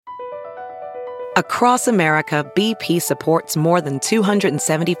Across America, BP supports more than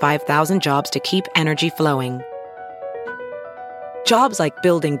 275,000 jobs to keep energy flowing. Jobs like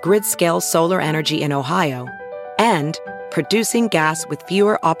building grid-scale solar energy in Ohio and producing gas with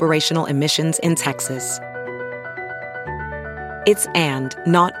fewer operational emissions in Texas. It's and,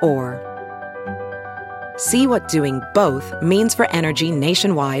 not or. See what doing both means for energy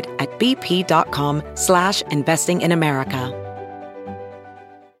nationwide at bp.com/investing in America.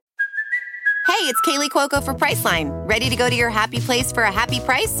 Hey, it's Kaylee Cuoco for Priceline. Ready to go to your happy place for a happy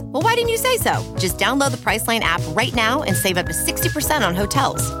price? Well, why didn't you say so? Just download the Priceline app right now and save up to 60% on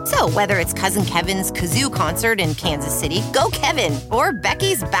hotels. So whether it's Cousin Kevin's Kazoo Concert in Kansas City, go Kevin, or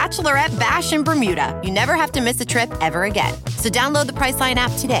Becky's Bachelorette Bash in Bermuda, you never have to miss a trip ever again. So download the Priceline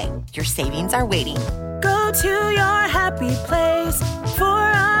app today. Your savings are waiting. Go to your happy place for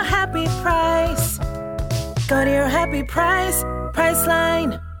a happy price. Go to your happy price,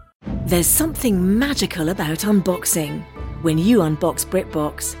 Priceline. There's something magical about unboxing. When you unbox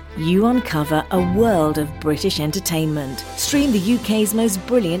BritBox, you uncover a world of British entertainment. Stream the UK's most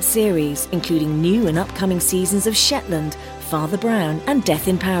brilliant series, including new and upcoming seasons of Shetland, Father Brown and Death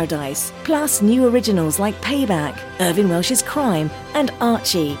in Paradise. Plus new originals like Payback, Irving Welsh's Crime and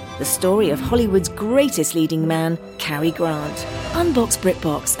Archie, the story of Hollywood's greatest leading man, Cary Grant. Unbox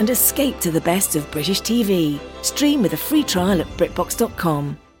BritBox and escape to the best of British TV. Stream with a free trial at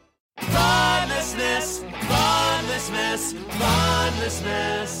BritBox.com. Fun-lessness, fun-lessness,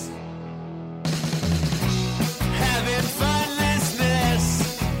 fun-lessness. Having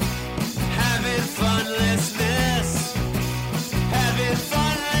fun-lessness, having fun-lessness, having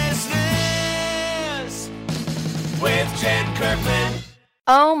fun-lessness with Jen Kirkman.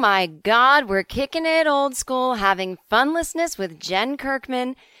 Oh my God, we're kicking it old school, having funlessness with Jen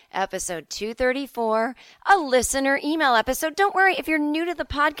Kirkman. Episode 234, a listener email episode. Don't worry, if you're new to the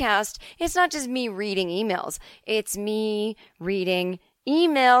podcast, it's not just me reading emails. It's me reading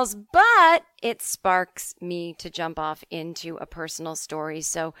emails, but it sparks me to jump off into a personal story.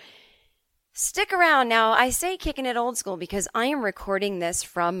 So stick around. Now, I say kicking it old school because I am recording this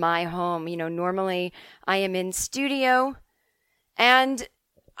from my home. You know, normally I am in studio and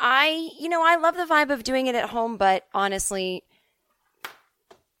I love the vibe of doing it at home, but honestly,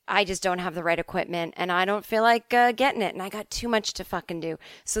 I just don't have the right equipment and I don't feel like getting it and I got too much to fucking do.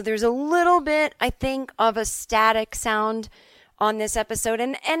 So there's a little bit, I think, of a static sound on this episode.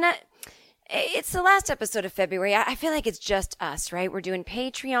 And it's the last episode of February. I feel like it's just us, right? We're doing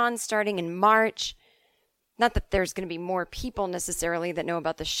Patreon starting in March. Not that there's going to be more people necessarily that know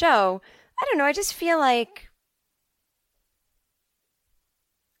about the show. I don't know. I just feel like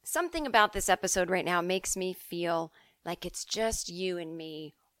something about this episode right now makes me feel like it's just you and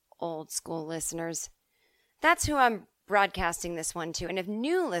me, old school listeners. That's who I'm broadcasting this one to. And if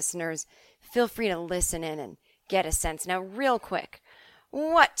new listeners, feel free to listen in and get a sense. Now, real quick,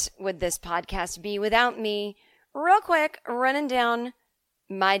 what would this podcast be without me? Real quick, running down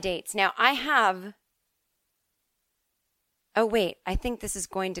my dates. Now, I have... Oh, wait, I think this is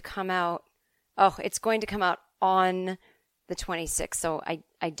going to come out... Oh, it's going to come out on the 26th. So I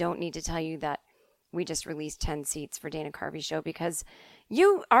don't need to tell you that we just released 10 seats for Dana Carvey's show because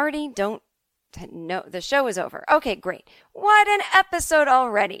you already don't know. The show is over. Okay, great. What an episode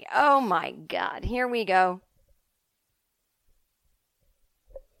already. Oh my God. Here we go.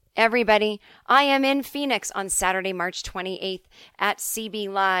 Everybody, I am in Phoenix on Saturday, March 28th at CB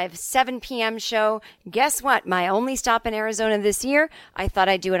Live, 7 p.m. show. Guess what? My only stop in Arizona this year. I thought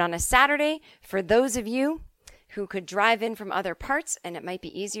I'd do it on a Saturday. For those of you who could drive in from other parts, and it might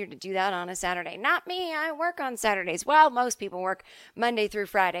be easier to do that on a Saturday. Not me, I work on Saturdays. Well, most people work Monday through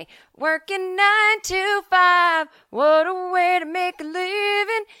Friday. Working 9 to 5, what a way to make a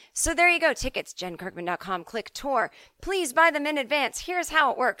living. So there you go, tickets, JenKirkman.com, click tour. Please buy them in advance. Here's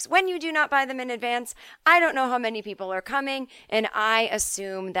how it works. When you do not buy them in advance, I don't know how many people are coming, and I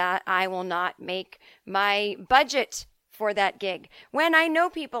assume that I will not make my budget for that gig. When I know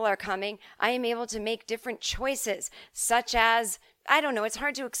people are coming, I am able to make different choices, such as, I don't know, it's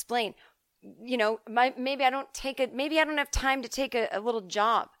hard to explain. You know, maybe I don't have time to take a little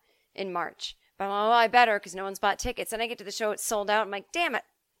job in March. But I better because no one's bought tickets. And I get to the show, it's sold out. I'm like, damn it.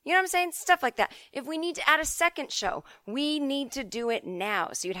 You know what I'm saying? Stuff like that. If we need to add a second show, we need to do it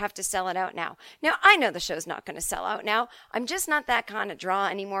now. So you'd have to sell it out now. Now, I know the show's not going to sell out now. I'm just not that kind of draw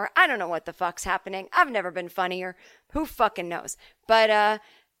anymore. I don't know what the fuck's happening. I've never been funnier. Who fucking knows? But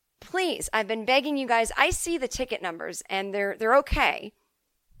please, I've been begging you guys. I see the ticket numbers and they're okay.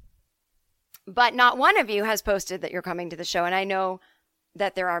 But not one of you has posted that you're coming to the show. And I know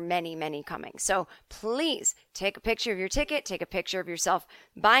that there are many, many coming. So please take a picture of your ticket, take a picture of yourself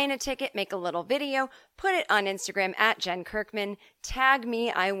buying a ticket, make a little video, put it on Instagram at Jen Kirkman, tag me,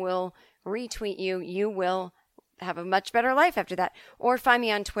 I will retweet you. You will have a much better life after that. Or find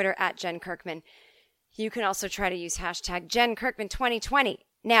me on Twitter at Jen Kirkman. You can also try to use hashtag Jen Kirkman 2020.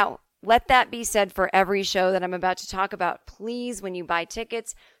 Now, let that be said for every show that I'm about to talk about. Please, when you buy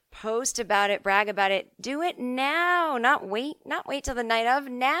tickets, post about it, brag about it. Do it now, not wait till the night of,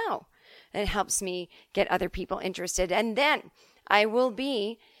 now. It helps me get other people interested. And then I will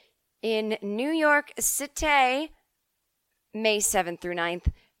be in New York City, May 7th through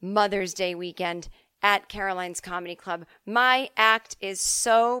 9th, Mother's Day weekend at Caroline's Comedy Club. My act is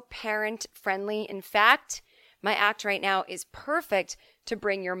so parent friendly. In fact, my act right now is perfect to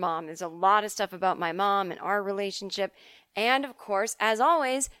bring your mom. There's a lot of stuff about my mom and our relationship. And of course, as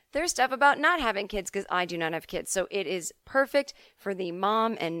always, there's stuff about not having kids because I do not have kids. So it is perfect for the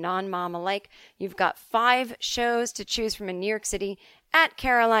mom and non-mom alike. You've got 5 shows to choose from in New York City at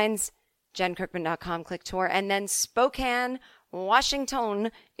Caroline's, JenKirkman.com, click tour. And then Spokane,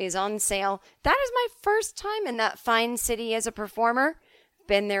 Washington is on sale. That is my first time in that fine city as a performer.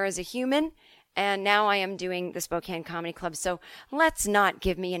 Been there as a human. And now I am doing the Spokane Comedy Club. So let's not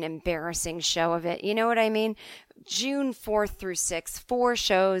give me an embarrassing show of it. You know what I mean? June 4th through 6th, 4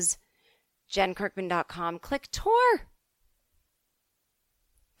 shows, JenKirkman.com. Click tour.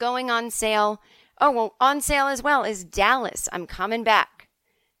 Going on sale. Oh, well, on sale as well is Dallas. I'm coming back.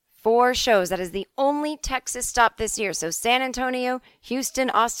 4 shows. That is the only Texas stop this year. So San Antonio, Houston,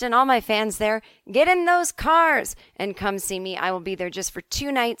 Austin, all my fans there, get in those cars and come see me. I will be there just for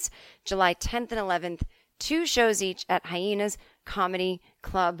 2 nights, July 10th and 11th, 2 shows each at Hyenas Comedy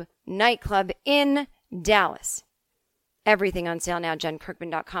Club Nightclub in Dallas. Everything on sale now,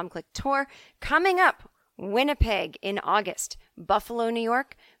 JenKirkman.com, click tour. Coming up, Winnipeg in August, Buffalo, New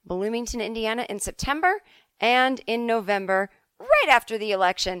York, Bloomington, Indiana in September, and in November, right after the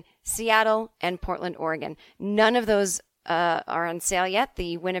election, Seattle and Portland, Oregon. None of those are on sale yet.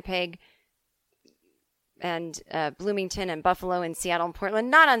 The Winnipeg and Bloomington and Buffalo and Seattle and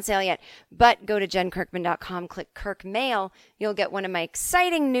Portland, not on sale yet. But go to JenKirkman.com, click Kirk Mail. You'll get one of my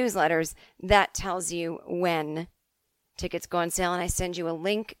exciting newsletters that tells you when tickets go on sale, and I send you a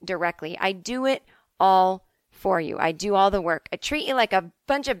link directly. I do it all for you. I do all the work. I treat you like a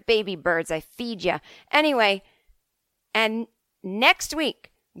bunch of baby birds. I feed you. Anyway, and next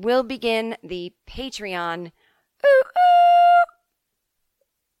week, we'll begin the Patreon. Ooh, ooh.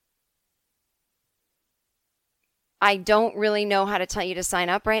 I don't really know how to tell you to sign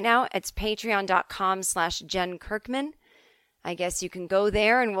up right now. It's patreon.com/Jen Kirkman. I guess you can go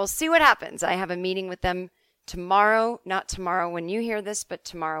there and we'll see what happens. I have a meeting with them tomorrow, not tomorrow when you hear this, but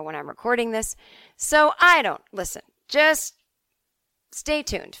tomorrow when I'm recording this. So listen, just stay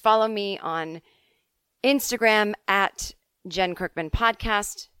tuned. Follow me on Instagram at Jen Kirkman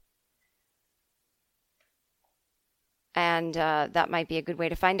Podcast. And that might be a good way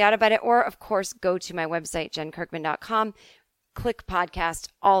to find out about it. Or, of course, go to my website, JenKirkman.com, click podcast.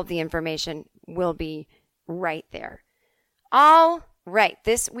 All of the information will be right there. All right.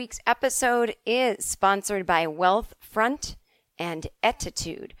 This week's episode is sponsored by Wealthfront and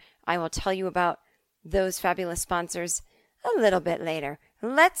Ettitude. I will tell you about those fabulous sponsors a little bit later.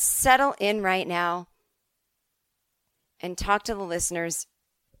 Let's settle in right now and talk to the listeners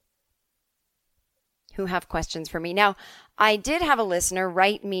who have questions for me. Now, I did have a listener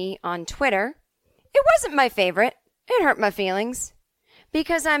write me on Twitter. It wasn't my favorite. It hurt my feelings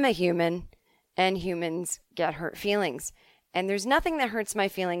because I'm a human and humans get hurt feelings. And there's nothing that hurts my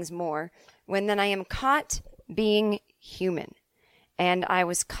feelings more when I am caught being human. And I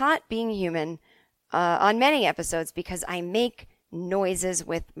was caught being human on many episodes because I make noises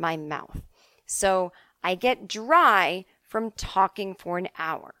with my mouth. So I get dry from talking for an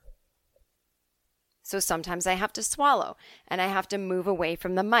hour. So sometimes I have to swallow and I have to move away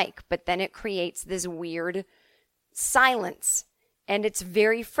from the mic, but then it creates this weird silence. And it's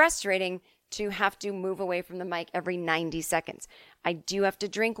very frustrating to have to move away from the mic every 90 seconds. I do have to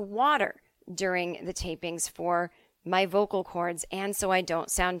drink water during the tapings for my vocal cords and so I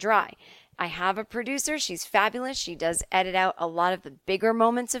don't sound dry. I have a producer. She's fabulous. She does edit out a lot of the bigger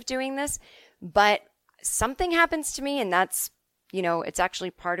moments of doing this, but something happens to me and that's, it's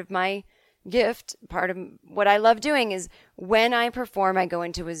actually part of my gift. Part of what I love doing is when I perform, I go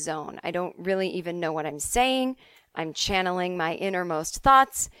into a zone. I don't really even know what I'm saying. I'm channeling my innermost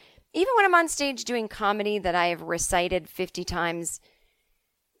thoughts. Even when I'm on stage doing comedy that I have recited 50 times,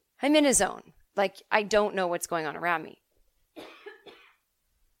 I'm in a zone. Like, I don't know what's going on around me.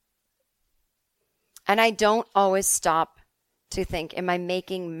 And I don't always stop to think, am I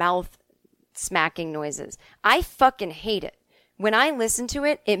making mouth smacking noises? I fucking hate it. When I listen to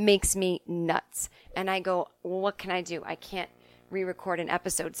it, it makes me nuts. And I go, well, what can I do? I can't re-record an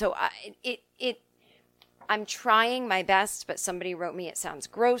episode. So I'm trying my best, but somebody wrote me, it sounds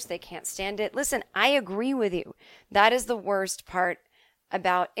gross. They can't stand it. Listen, I agree with you. That is the worst part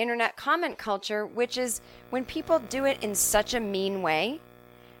about internet comment culture, which is when people do it in such a mean way.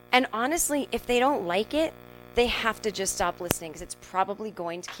 And honestly, if they don't like it, they have to just stop listening because it's probably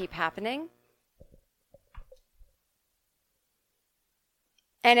going to keep happening.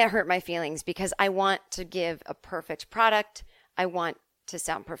 And it hurt my feelings because I want to give a perfect product. I want to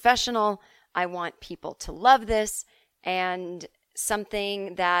sound professional. I want people to love this. And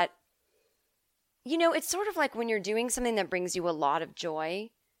something that, you know, it's sort of like when you're doing something that brings you a lot of joy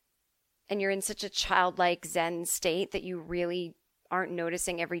and you're in such a childlike Zen state that you really aren't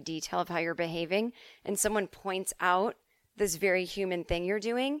noticing every detail of how you're behaving, and someone points out this very human thing you're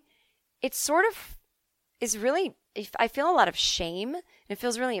doing. It sort of is really, I feel a lot of shame, and it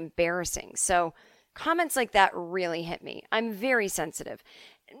feels really embarrassing. So comments like that really hit me. I'm very sensitive.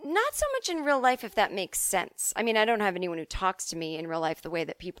 Not so much in real life, if that makes sense. I mean, I don't have anyone who talks to me in real life the way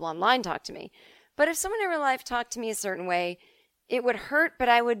that people online talk to me. But if someone in real life talked to me a certain way, it would hurt, but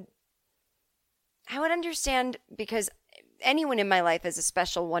I would understand, because anyone in my life is a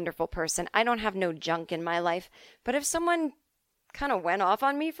special, wonderful person. I don't have no junk in my life. But if someone kind of went off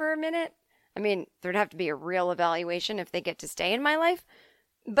on me for a minute, I mean, there'd have to be a real evaluation if they get to stay in my life.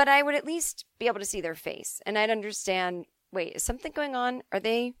 But I would at least be able to see their face. And I'd understand, wait, is something going on? Are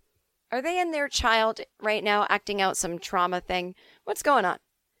they in their child right now acting out some trauma thing? What's going on?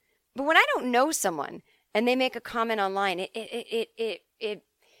 But when I don't know someone and they make a comment online, it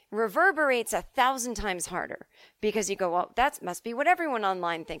reverberates 1,000 times harder, because you go, well, that must be what everyone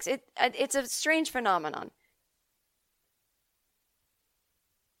online thinks. It's a strange phenomenon.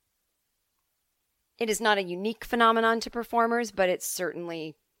 It is not a unique phenomenon to performers, but it's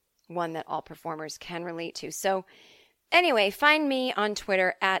certainly one that all performers can relate to. So anyway, find me on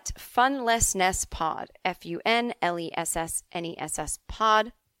Twitter at funlessnesspod, FUNLESSNESS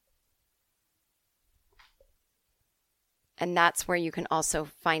pod. And that's where you can also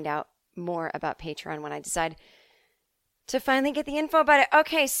find out more about Patreon when I decide to finally get the info about it.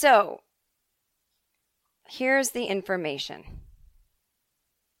 Okay, so here's the information.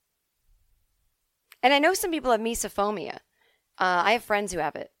 And I know some people have misophonia. I have friends who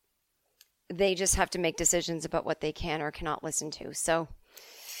have it. They just have to make decisions about what they can or cannot listen to. So,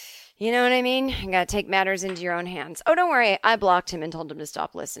 you know what I mean? You got to take matters into your own hands. Oh, don't worry. I blocked him and told him to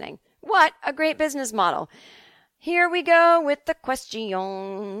stop listening. What a great business model. Here we go with the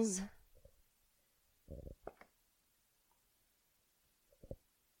questions.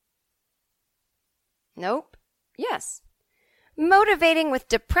 Nope. Yes. Motivating with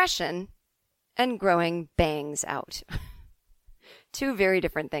depression and growing bangs out. Two very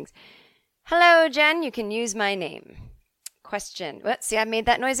different things. Hello, Jen. You can use my name. Question. What? See, I made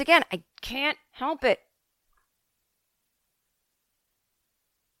that noise again. I can't help it.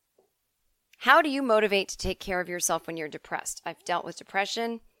 How do you motivate to take care of yourself when you're depressed? I've dealt with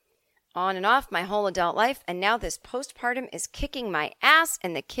depression on and off my whole adult life, and now this postpartum is kicking my ass,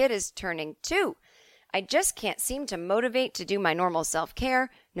 and the kid is turning 2. I just can't seem to motivate to do my normal self-care.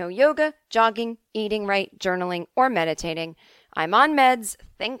 No yoga, jogging, eating right, journaling, or meditating. I'm on meds,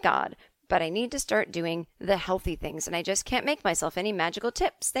 thank God, but I need to start doing the healthy things, and I just can't make myself any magical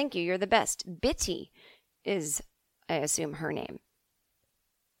tips. Thank you, you're the best. Bitty is, I assume, her name.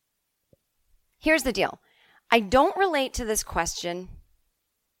 Here's the deal. I don't relate to this question,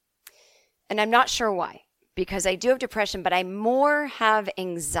 and I'm not sure why, because I do have depression, but I more have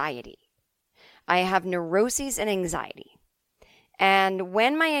anxiety. I have neuroses and anxiety. And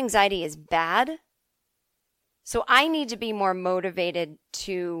when my anxiety is bad, so I need to be more motivated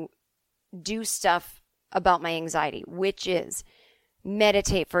to do stuff about my anxiety, which is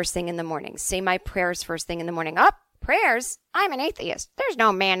meditate first thing in the morning, say my prayers first thing in the morning. Prayers? I'm an atheist. There's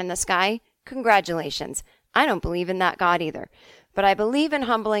no man in the sky. Congratulations. I don't believe in that God either. But I believe in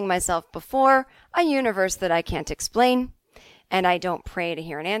humbling myself before a universe that I can't explain. And I don't pray to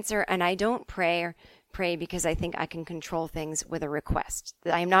hear an answer. And I don't pray because I think I can control things with a request.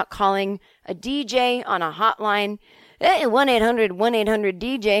 I'm not calling a DJ on a hotline. Hey,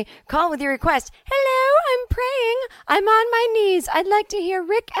 1-800-1-800-DJ. Call with your request. Hello, I'm praying. I'm on my knees. I'd like to hear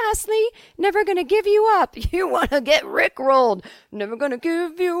Rick Astley, Never Gonna Give You Up. You want to get Rick rolled. Never gonna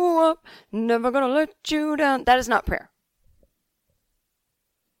give you up. Never gonna let you down. That is not prayer.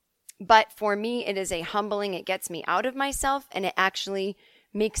 But for me, it is a humbling. It gets me out of myself, and it actually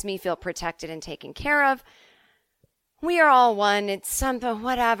makes me feel protected and taken care of. We are all one. It's something,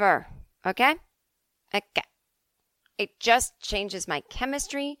 whatever. Okay? Okay. It just changes my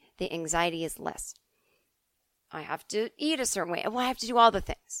chemistry. The anxiety is less. I have to eat a certain way. Well, I have to do all the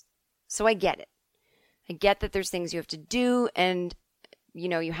things. So I get it. I get that there's things you have to do and,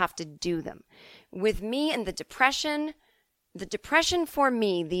 you have to do them. With me and the depression for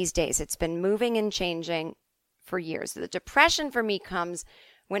me these days, it's been moving and changing for years. The depression for me comes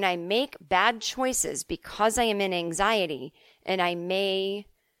when I make bad choices because I am in anxiety and I may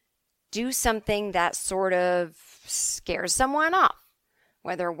do something that sort of scares someone off,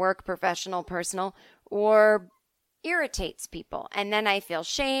 whether work, professional, personal, or irritates people. And then I feel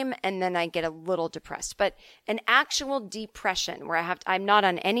shame and then I get a little depressed. But an actual depression where I'm not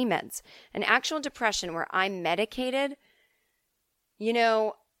on any meds, an actual depression where I'm medicated,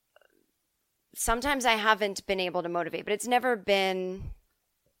 sometimes I haven't been able to motivate, but it's never been,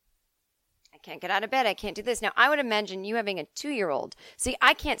 I can't get out of bed. I can't do this. Now, I would imagine you having a 2-year-old. See,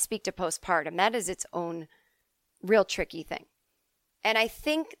 I can't speak to postpartum. That is its own real tricky thing. And I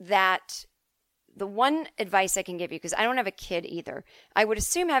think that the one advice I can give you, because I don't have a kid either, I would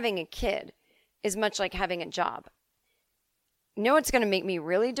assume having a kid is much like having a job. It's going to make me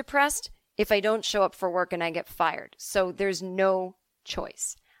really depressed if I don't show up for work and I get fired. So there's no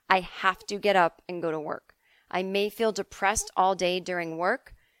choice. I have to get up and go to work. I may feel depressed all day during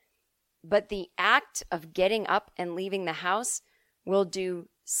work, but the act of getting up and leaving the house will do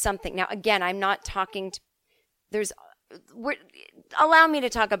something. Now, again, I'm not talking to, allow me to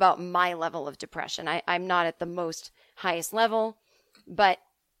talk about my level of depression. I'm not at the most highest level, but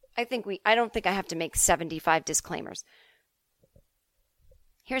I don't think I have to make 75 disclaimers.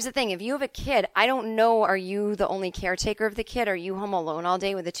 Here's the thing. If you have a kid, I don't know, are you the only caretaker of the kid? Are you home alone all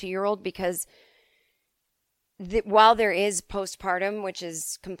day with a 2-year-old? Because while there is postpartum, which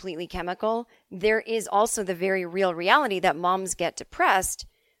is completely chemical, there is also the very real reality that moms get depressed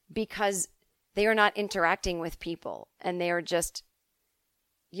because they are not interacting with people and they are just,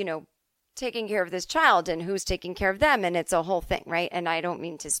 taking care of this child and who's taking care of them. And it's a whole thing, right? And I don't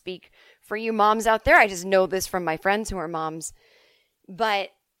mean to speak for you moms out there. I just know this from my friends who are moms. But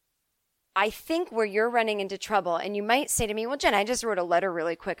I think where you're running into trouble, and you might say to me, well, Jen, I just wrote a letter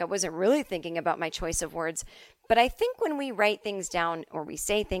really quick. I wasn't really thinking about my choice of words. But I think when we write things down or we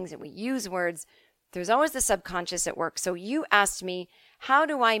say things and we use words, there's always the subconscious at work. So you asked me, how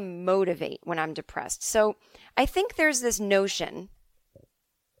do I motivate when I'm depressed? So I think there's this notion,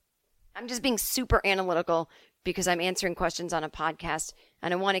 I'm just being super analytical because I'm answering questions on a podcast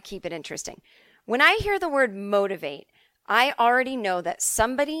and I want to keep it interesting. When I hear the word motivate, I already know that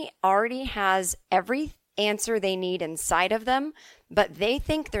somebody already has every answer they need inside of them, but they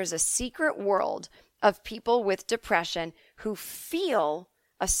think there's a secret world of people with depression who feel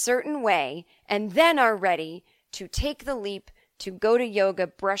a certain way and then are ready to take the leap to go to yoga,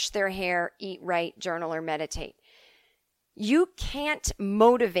 brush their hair, eat right, journal, or meditate. You can't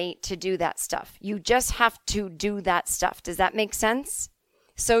motivate to do that stuff. You just have to do that stuff. Does that make sense?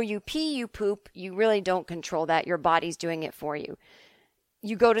 So you pee, you poop, you really don't control that. Your body's doing it for you.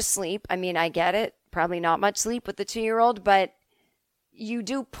 You go to sleep. I mean, I get it. Probably not much sleep with the 2-year-old, but you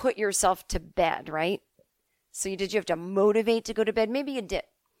do put yourself to bed, right? So did you have to motivate to go to bed? Maybe you did.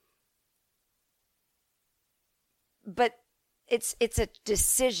 But it's a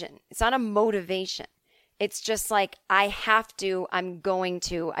decision. It's not a motivation. It's just like, I have to, I'm going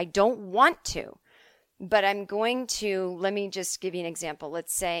to, I don't want to. But I'm going to, let me just give you an example.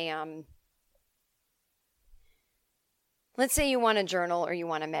 Let's say you want to journal or you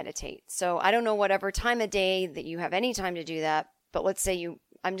want to meditate. So I don't know whatever time of day that you have any time to do that, but let's say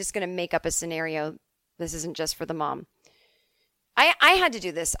I'm just going to make up a scenario. This isn't just for the mom. I had to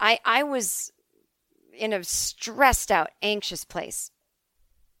do this. I was in a stressed out, anxious place.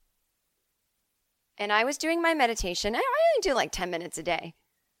 And I was doing my meditation. I only do like 10 minutes a day.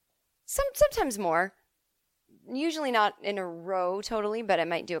 Sometimes more. Usually not in a row totally, but I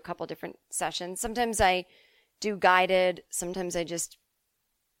might do a couple different sessions. Sometimes I do guided. Sometimes I just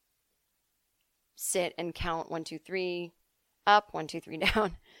sit and count 1, 2, 3 up, 1, 2, 3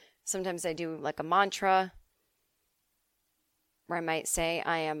 down. Sometimes I do like a mantra where I might say,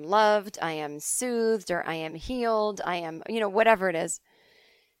 I am loved, I am soothed, or I am healed, I am, whatever it is.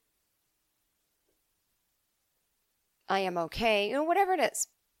 I am okay, whatever it is.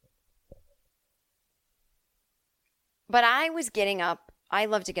 But I was getting up. I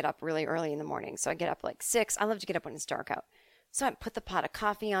love to get up really early in the morning. So I get up like 6. I love to get up when it's dark out. So I put the pot of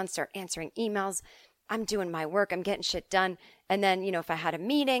coffee on, start answering emails. I'm doing my work. I'm getting shit done. And then, if I had a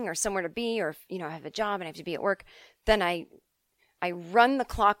meeting or somewhere to be, or if, I have a job and I have to be at work, then I run the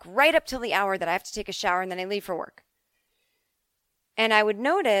clock right up till the hour that I have to take a shower and then I leave for work. And I would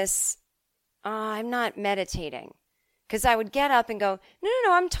notice, I'm not meditating. Because I would get up and go, no,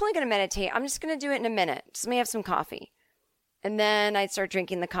 I'm totally going to meditate. I'm just going to do it in a minute. Just let me have some coffee. And then I'd start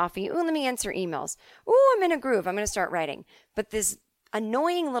drinking the coffee. Ooh, let me answer emails. Ooh, I'm in a groove. I'm going to start writing. But this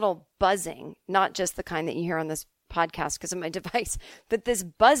annoying little buzzing, not just the kind that you hear on this podcast because of my device, but this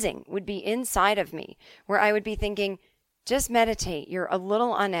buzzing would be inside of me where I would be thinking, just meditate. You're a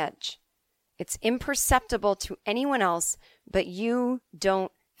little on edge. It's imperceptible to anyone else, but you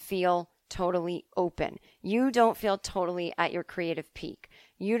don't feel totally open. You don't feel totally at your creative peak.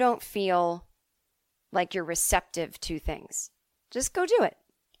 You don't feel like you're receptive to things. Just go do it.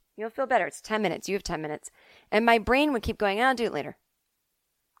 You'll feel better. It's 10 minutes. You have 10 minutes. And my brain would keep going, I'll do it later.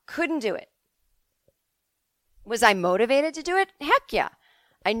 Couldn't do it. Was I motivated to do it? Heck yeah.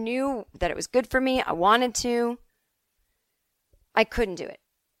 I knew that it was good for me. I wanted to. I couldn't do it.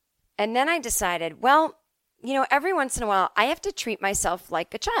 And then I decided, well, every once in a while, I have to treat myself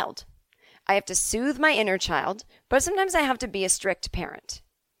like a child. I have to soothe my inner child, but sometimes I have to be a strict parent.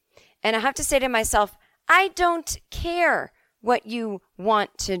 And I have to say to myself, I don't care what you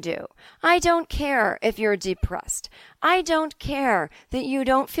want to do. I don't care if you're depressed. I don't care that you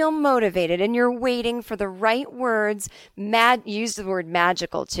don't feel motivated and you're waiting for the right words. Use the word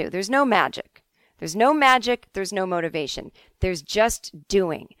magical too. There's no magic. There's no magic. There's no motivation. There's just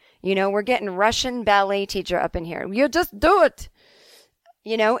doing. We're getting Russian ballet teacher up in here. You just do it.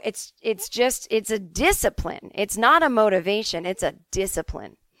 It's a discipline. It's not a motivation. It's a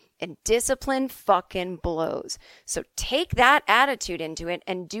discipline. And discipline fucking blows. So take that attitude into it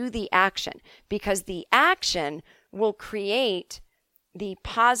and do the action, because the action will create the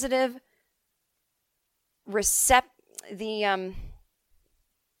positive when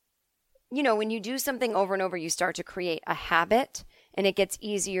you do something over and over, you start to create a habit and it gets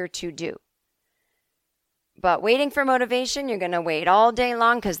easier to do. But waiting for motivation, you're going to wait all day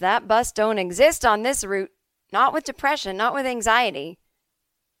long because that bus don't exist on this route. Not with depression, not with anxiety.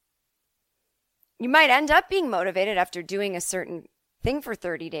 You might end up being motivated after doing a certain thing for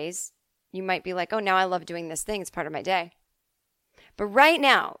 30 days. You might be like, oh, now I love doing this thing. It's part of my day. But right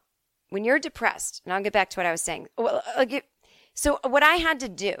now, when you're depressed, and I'll get back to what I was saying. So what I had to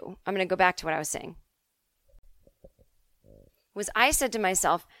do, I'm going to go back to what I was saying, was I said to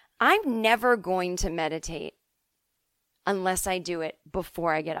myself, I'm never going to meditate unless I do it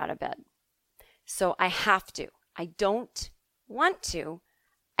before I get out of bed. So I have to. I don't want to.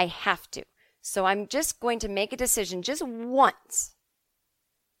 I have to. So I'm just going to make a decision just once.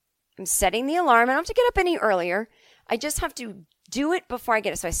 I'm setting the alarm. I don't have to get up any earlier. I just have to do it before I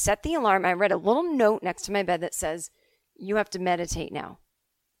get it. So I set the alarm. I read a little note next to my bed that says, you have to meditate now.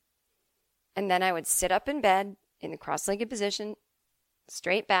 And then I would sit up in bed in the cross-legged position,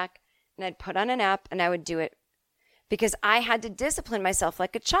 straight back, and I'd put on an app and I would do it because I had to discipline myself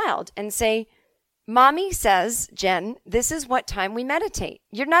like a child and say, Mommy says, Jen, this is what time we meditate.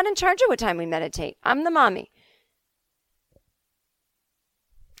 You're not in charge of what time we meditate. I'm the mommy.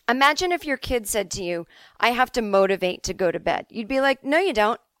 Imagine if your kid said to you, I have to motivate to go to bed. You'd be like, no, you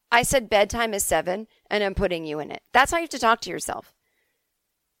don't. I said bedtime is 7 and I'm putting you in it. That's how you have to talk to yourself.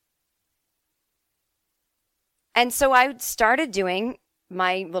 And so I started doing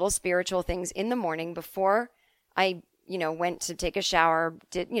my little spiritual things in the morning before I, went to take a shower.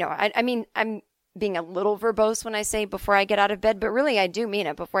 I'm being a little verbose when I say before I get out of bed, but really I do mean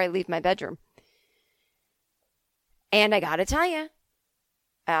it before I leave my bedroom. And I got to tell you,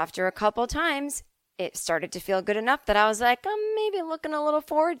 after a couple times, it started to feel good enough that I was like, I'm maybe looking a little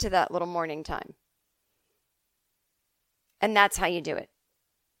forward to that little morning time. And that's how you do it.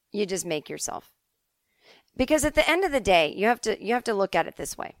 You just make yourself. Because at the end of the day, you have to look at it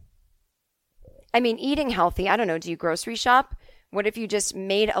this way. I mean, eating healthy, I don't know, do you grocery shop? What if you just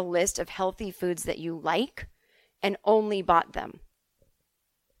made a list of healthy foods that you like and only bought them?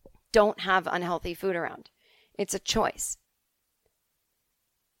 Don't have unhealthy food around. It's a choice.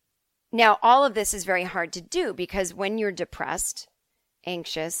 Now, all of this is very hard to do because when you're depressed,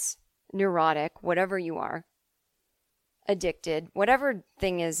 anxious, neurotic, whatever you are, addicted, whatever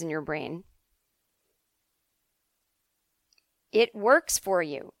thing is in your brain, it works for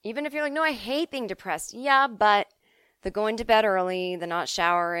you. Even if you're like, no, I hate being depressed. Yeah, but the going to bed early, the not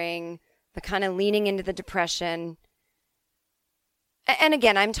showering, the kind of leaning into the depression. And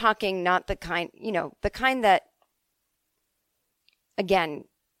again, I'm talking not the kind, the kind that, again,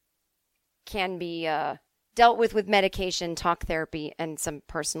 can be dealt with medication, talk therapy, and some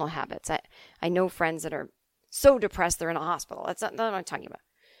personal habits. I know friends that are so depressed they're in a hospital. That's not what I'm talking about.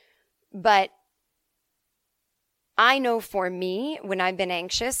 But I know for me, when I've been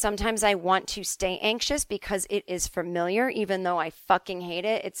anxious, sometimes I want to stay anxious because it is familiar, even though I fucking hate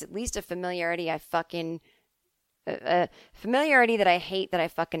it. It's at least a familiarity a familiarity that I hate that I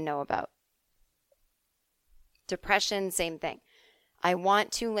fucking know about. Depression, same thing. I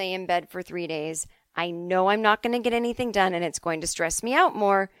want to lay in bed for 3 days. I know I'm not going to get anything done and it's going to stress me out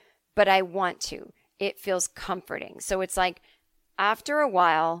more, but I want to. It feels comforting. So it's like after a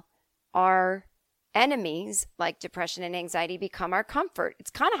while, our enemies like depression and anxiety become our comfort.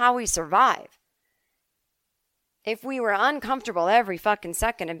 It's kind of how we survive. If we were uncomfortable every fucking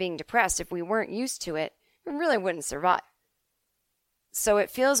second of being depressed, if we weren't used to it, we really wouldn't survive. So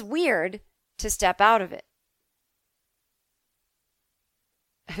it feels weird to step out of it.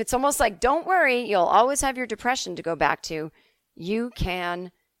 It's almost like, don't worry, you'll always have your depression to go back to. You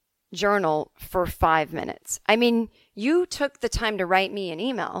can journal for 5 minutes. I mean, you took the time to write me an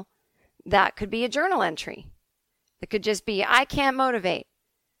email. That could be a journal entry. It could just be, I can't motivate.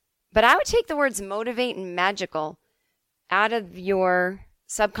 But I would take the words motivate and magical out of your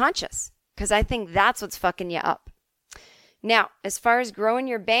subconscious because I think that's what's fucking you up. Now, as far as growing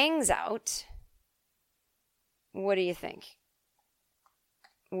your bangs out, what do you think?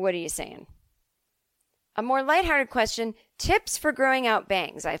 What are you saying? A more lighthearted question, tips for growing out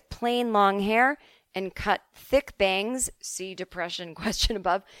bangs. I have plain long hair and cut thick bangs, see depression question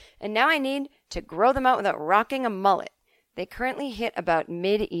above, and now I need to grow them out without rocking a mullet. They currently hit about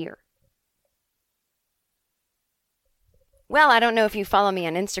mid-ear. Well, I don't know if you follow me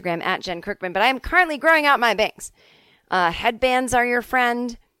on Instagram at Jen Kirkman, but I am currently growing out my bangs. Headbands are your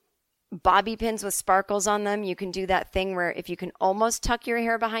friend. Bobby pins with sparkles on them. You can do that thing where if you can almost tuck your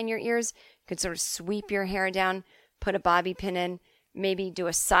hair behind your ears, you can sort of sweep your hair down, put a bobby pin in, maybe do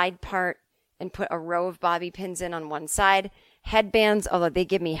a side part and put a row of bobby pins in on one side. Headbands, although they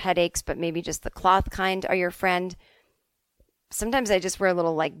give me headaches, but maybe just the cloth kind are your friend. Sometimes I just wear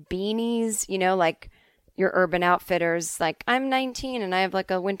little like beanies, you know, like your Urban Outfitters. Like I'm 19 and I have like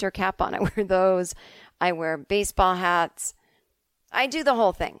a winter cap on. I wear those. I wear baseball hats. I do the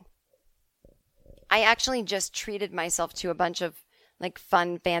whole thing. I actually just treated myself to a bunch of like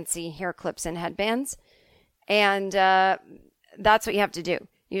fun, fancy hair clips and headbands. And that's what you have to do.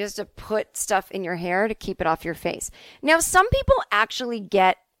 You just have to put stuff in your hair to keep it off your face. Now, some people actually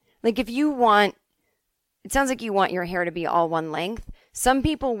get, like if you want, it sounds like you want your hair to be all one length. Some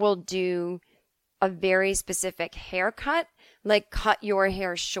people will do a very specific haircut, like cut your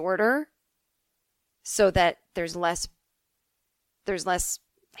hair shorter so that there's less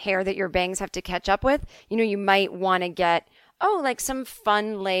hair that your bangs have to catch up with. You know, you might want to get, like some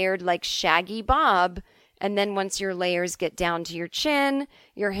fun layered, like shaggy bob. And then once your layers get down to your chin,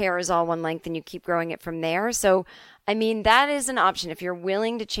 your hair is all one length and you keep growing it from there. So, I mean, that is an option. If you're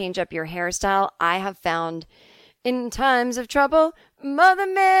willing to change up your hairstyle, I have found in times of trouble, Mother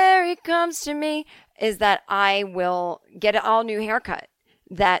Mary comes to me, is that I will get an all new haircut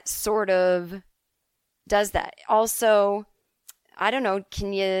that sort of does that. Also, I don't know, do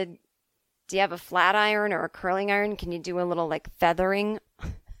you have a flat iron or a curling iron? Can you do a little like feathering?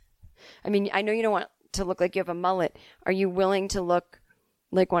 I mean, I know you don't want to look like you have a mullet. Are you willing to look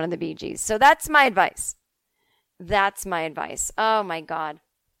like one of the Bee Gees? So that's my advice. That's my advice. Oh my God.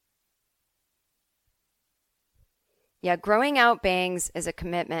 Yeah, growing out bangs is a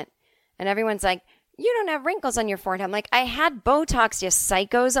commitment. And everyone's like, you don't have wrinkles on your forehead. I'm like, I had Botox, you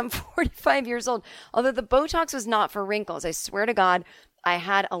psychos. I'm 45 years old. Although the Botox was not for wrinkles. I swear to God, I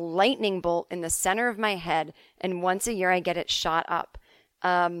had a lightning bolt in the center of my head. And once a year I get it shot up.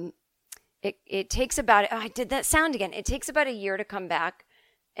 It takes about, I did that sound again. It takes about a year to come back.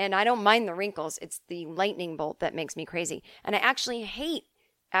 And I don't mind the wrinkles. It's the lightning bolt that makes me crazy. And I actually hate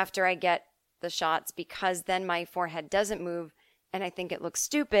after I get the shots because then my forehead doesn't move. And I think it looks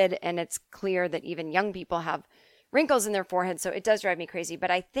stupid. And it's clear that even young people have wrinkles in their forehead. So it does drive me crazy. But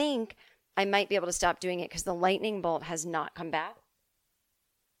I think I might be able to stop doing it because the lightning bolt has not come back.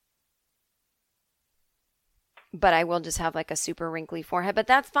 But I will just have like a super wrinkly forehead. But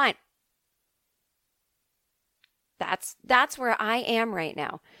that's fine. That's where I am right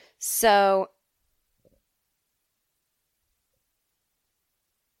now. So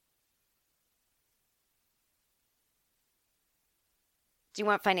do you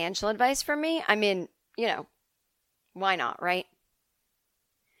want financial advice from me? I mean, why not, right?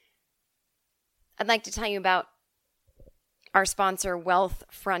 I'd like to tell you about our sponsor,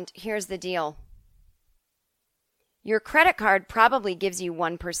 Wealthfront. Here's the deal. Your credit card probably gives you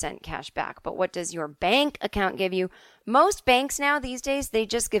 1% cash back, but what does your bank account give you? Most banks now these days, they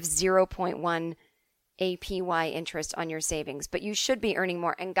just give 0.1 APY interest on your savings, but you should be earning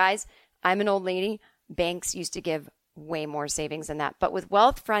more. And guys, I'm an old lady. banks used to give way more savings than that. But with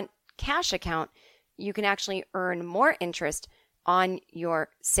Wealthfront Cash Account, you can actually earn more interest on your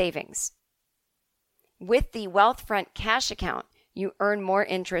savings. With the Wealthfront Cash Account, you earn more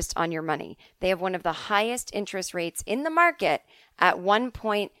interest on your money. They have one of the highest interest rates in the market at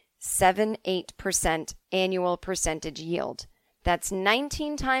 1.78% annual percentage yield. That's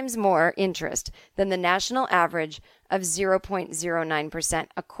 19 times more interest than the national average of 0.09%,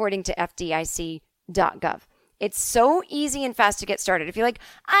 according to FDIC.gov. It's so easy and fast to get started. If you're like,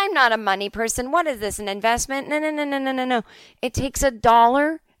 I'm not a money person, what is this, an investment? No. It takes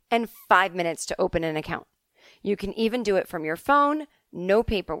 $1 and 5 minutes to open an account. You can even do it from your phone, no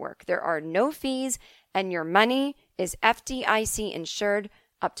paperwork. There are no fees, and your money is FDIC insured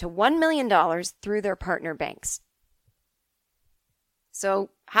up to $1 million through their partner banks.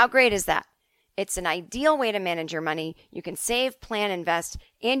 So how great is that? It's an ideal way to manage your money. You can save, plan, invest,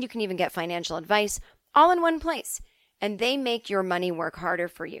 and you can even get financial advice all in one place. And they make your money work harder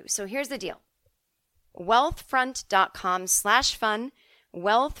for you. So here's the deal. Wealthfront.com/fun,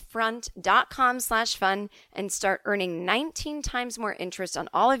 wealthfront.com/fun, and start earning 19 times more interest on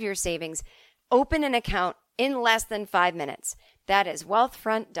all of your savings. Open an account in less than 5 minutes. That is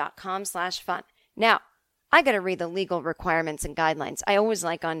wealthfront.com/fun. Now, I got to read the legal requirements and guidelines. I always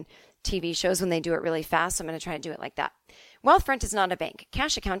like on TV shows when they do it really fast, so I'm going to try to do it like that. Wealthfront is not a bank.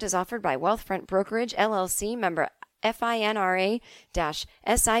 Cash account is offered by Wealthfront Brokerage, LLC, member FINRA-SIPC.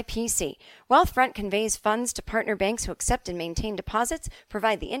 Wealthfront conveys funds to partner banks who accept and maintain deposits,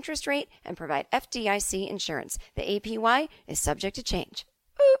 provide the interest rate, and provide FDIC insurance. The APY is subject to change.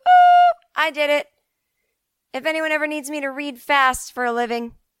 Ooh, ooh, I did it. If anyone ever needs me to read fast for a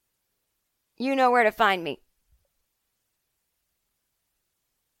living, you know where to find me.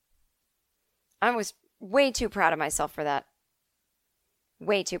 I was way too proud of myself for that.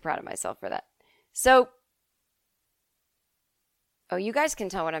 Way too proud of myself for that. So, you guys can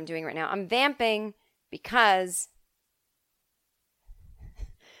tell what I'm doing right now. I'm vamping because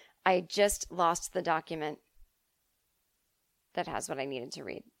I just lost the document that has what I needed to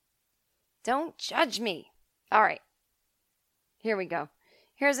read. Don't judge me. All right. Here we go.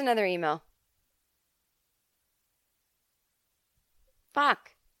 Here's another email.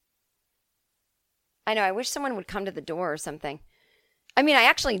 Fuck. I know, I wish someone would come to the door or something. I mean, I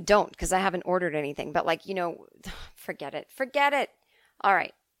actually don't because I haven't ordered anything. But forget it. Forget it. All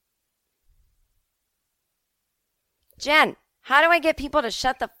right. Jen, how do I get people to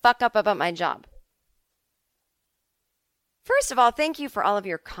shut the fuck up about my job? First of all, thank you for all of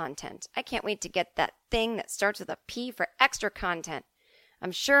your content. I can't wait to get that thing that starts with a P for extra content.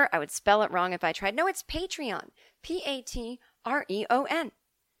 I'm sure I would spell it wrong if I tried. No, it's Patreon. Patreon.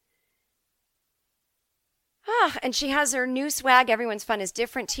 And she has her new swag, Everyone's Fun is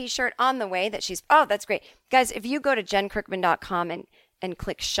Different t-shirt on the way that that's great. Guys, if you go to jenkirkman.com and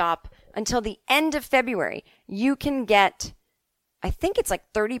click shop until the end of February, you can get, I think it's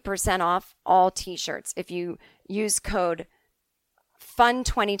like 30% off all t-shirts if you use code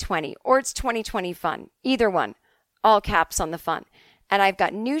FUN2020 or it's 2020 FUN, either one, all caps on the fun. And I've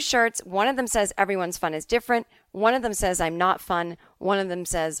got new shirts. One of them says Everyone's Fun is Different. One of them says I'm not fun. One of them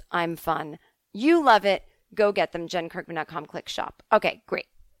says I'm fun. You love it. Go get them, jenkirkman.com, click shop. Okay, great.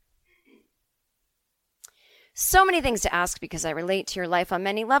 So many things to ask because I relate to your life on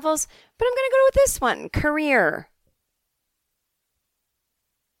many levels, but I'm going to go with this one, career.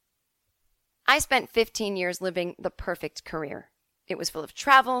 I spent 15 years living the perfect career. It was full of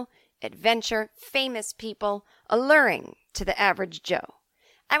travel, adventure, famous people, alluring to the average Joe.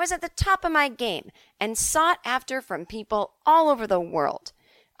 I was at the top of my game and sought after from people all over the world.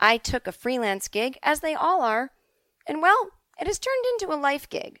 I took a freelance gig, as they all are, and well, it has turned into a life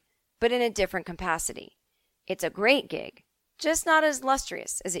gig, but in a different capacity. It's a great gig, just not as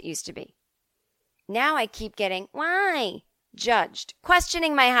lustrous as it used to be. Now I keep getting, why? Judged,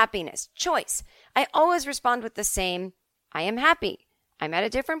 questioning my happiness, choice. I always respond with the same, I am happy. I'm at a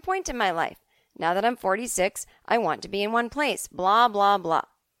different point in my life. Now that I'm 46, I want to be in one place, blah, blah, blah.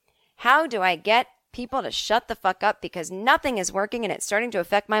 How do I get people to shut the fuck up because nothing is working and it's starting to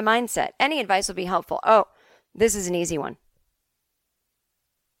affect my mindset? Any advice will be helpful. Oh, this is an easy one.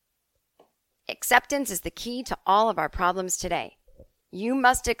 Acceptance is the key to all of our problems today. You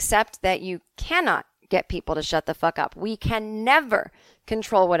must accept that you cannot get people to shut the fuck up. We can never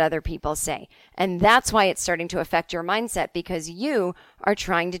control what other people say. And that's why it's starting to affect your mindset, because you are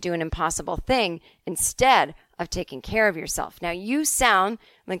trying to do an impossible thing instead of taking care of yourself. Now, you sound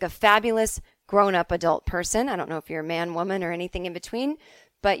like a fabulous grown-up adult person. I don't know if you're a man, woman, or anything in between,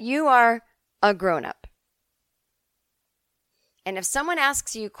 but you are a grown-up. And if someone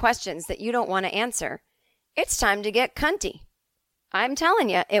asks you questions that you don't want to answer, it's time to get cunty. I'm telling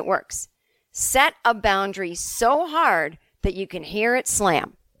you, it works. Set a boundary so hard that you can hear it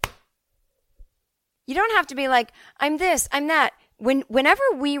slam. You don't have to be like, I'm this, I'm that. Whenever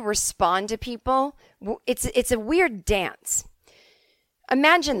we respond to people, it's a weird dance.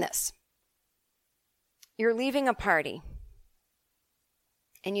 Imagine this. You're leaving a party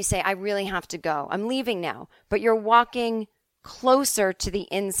and you say, I really have to go. I'm leaving now. But you're walking closer to the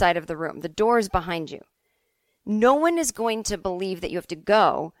inside of the room. The door is behind you. No one is going to believe that you have to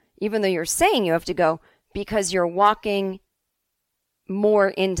go, even though you're saying you have to go, because you're walking more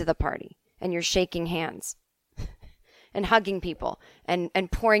into the party and you're shaking hands and hugging people and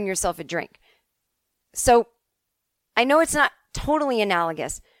pouring yourself a drink. So I know it's not totally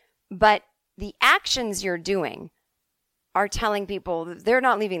analogous, but the actions you're doing are telling people that they're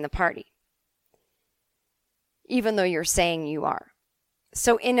not leaving the party, even though you're saying you are.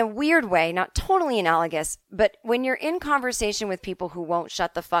 So in a weird way, not totally analogous, but when you're in conversation with people who won't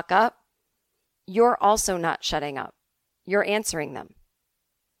shut the fuck up, you're also not shutting up. You're answering them.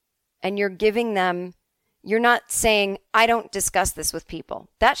 And you're giving them, you're not saying, I don't discuss this with people.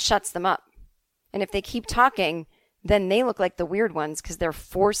 That shuts them up. And if they keep talking, then they look like the weird ones because they're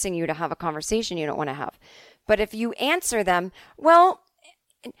forcing you to have a conversation you don't want to have. But if you answer them, well,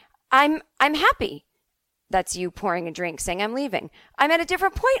 I'm happy. That's you pouring a drink, saying I'm leaving. I'm at a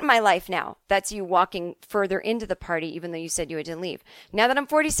different point in my life now. That's you walking further into the party, even though you said you didn't leave. Now that I'm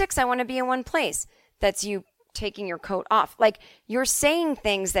 46, I want to be in one place. That's you taking your coat off. Like, you're saying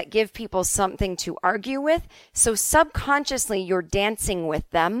things that give people something to argue with. So subconsciously, you're dancing with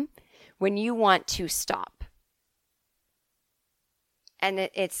them when you want to stop. And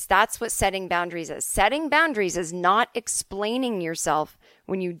that's what setting boundaries is. Setting boundaries is not explaining yourself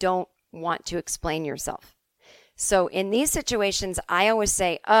when you don't want to explain yourself. So in these situations, I always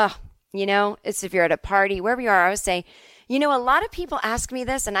say, it's if you're at a party, wherever you are, I always say, a lot of people ask me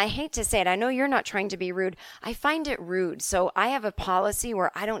this, and I hate to say it. I know you're not trying to be rude. I find it rude. So I have a policy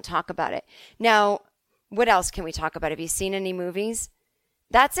where I don't talk about it. Now, what else can we talk about? Have you seen any movies?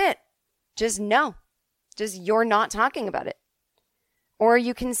 That's it. Just no. Just you're not talking about it. Or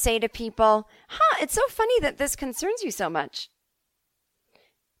you can say to people, it's so funny that this concerns you so much.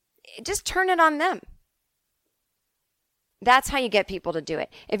 Just turn it on them. That's how you get people to do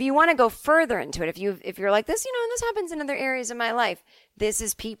it. If you want to go further into it, if you're like this, this happens in other areas of my life. This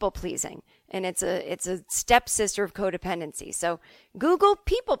is people pleasing, and it's a stepsister of codependency. So Google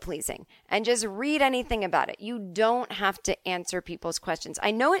people pleasing and just read anything about it. You don't have to answer people's questions.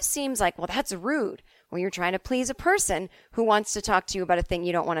 I know it seems like, well, that's rude when you're trying to please a person who wants to talk to you about a thing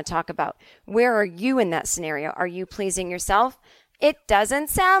you don't want to talk about. Where are you in that scenario? Are you pleasing yourself? It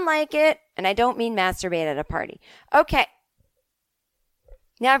doesn't sound like it. And I don't mean masturbate at a party. Okay.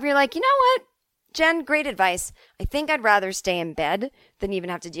 Now, if you're like, you know what, Jen, great advice. I think I'd rather stay in bed than even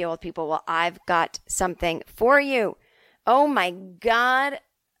have to deal with people. Well, I've got something for you. Oh my God.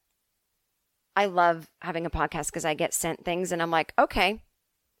 I love having a podcast because I get sent things and I'm like, okay,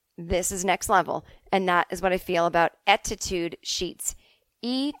 this is next level. And that is what I feel about Ettitude sheets.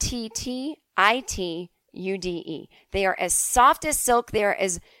 Ettitude. They are as soft as silk. They are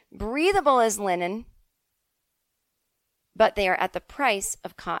as breathable as linen. But they are at the price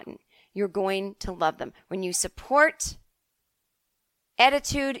of cotton. You're going to love them. When you support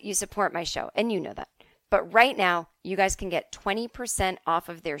Ettitude, you support my show. And you know that. But right now, you guys can get 20% off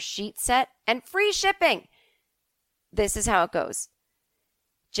of their sheet set and free shipping. This is how it goes.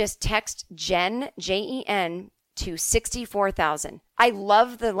 Just text Jen, Jen, to 64,000. I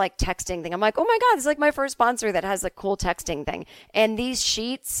love the texting thing. I'm like, oh my God, this is like my first sponsor that has a cool texting thing. And these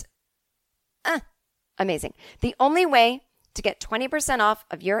sheets, amazing. The only way to get 20% off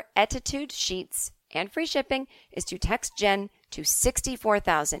of your Ettitude sheets and free shipping is to text Jen to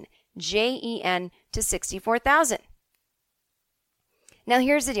 64,000. Jen to 64,000. Now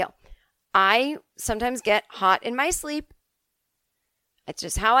here's the deal. I sometimes get hot in my sleep. It's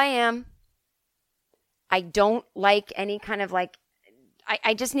just how I am. I don't like any kind of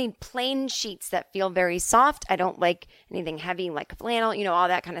I just need plain sheets that feel very soft. I don't like anything heavy like flannel, all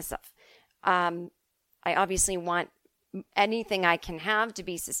that kind of stuff. I obviously want anything I can have to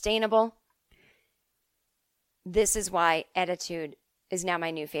be sustainable. This is why Ettitude is now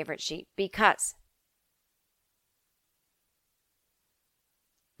my new favorite sheet, because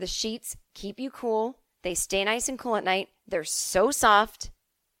the sheets keep you cool. They stay nice and cool at night. They're so soft.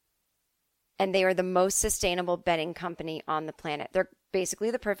 And they are the most sustainable bedding company on the planet. They're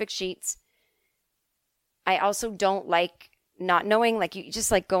basically the perfect sheets. I also don't like not knowing, you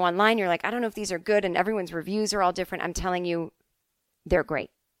just go online, you're like, I don't know if these are good, and everyone's reviews are all different. I'm telling you, they're great.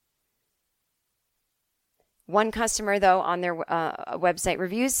 One customer, though, on their website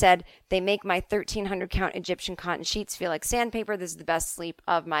reviews said, they make my 1,300 count Egyptian cotton sheets feel like sandpaper. This is the best sleep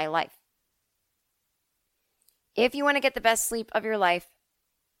of my life. If you want to get the best sleep of your life,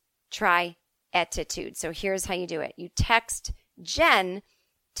 try Ettitude. So here's how you do it. You text Jen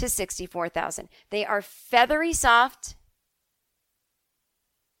to 64,000. They are feathery soft.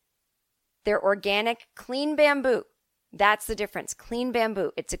 They're organic, clean bamboo. That's the difference. Clean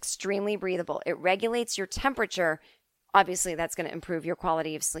bamboo. It's extremely breathable. It regulates your temperature. Obviously, that's going to improve your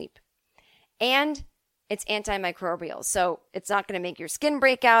quality of sleep. And it's antimicrobial. So it's not going to make your skin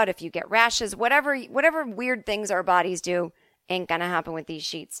break out if you get rashes. Whatever weird things our bodies do ain't going to happen with these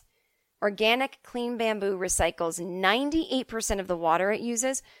sheets. Organic clean bamboo recycles 98% of the water it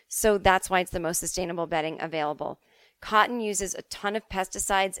uses, so that's why it's the most sustainable bedding available. Cotton uses a ton of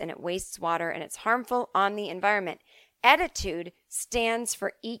pesticides and it wastes water and it's harmful on the environment. Ettitude stands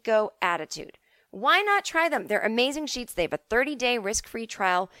for Eco Attitude. Why not try them? They're amazing sheets. They have a 30-day risk-free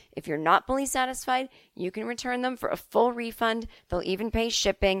trial. If you're not fully satisfied, you can return them for a full refund. They'll even pay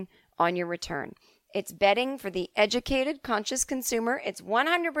shipping on your return. It's bedding for the educated, conscious consumer. It's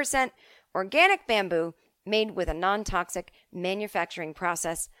 100% organic bamboo made with a non-toxic manufacturing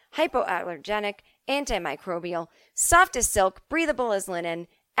process, hypoallergenic, antimicrobial, soft as silk, breathable as linen,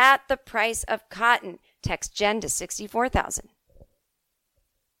 at the price of cotton. Text Jen to 64,000.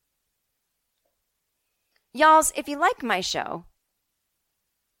 Y'alls, if you like my show,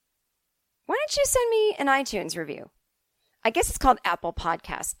 why don't you send me an iTunes review? I guess it's called Apple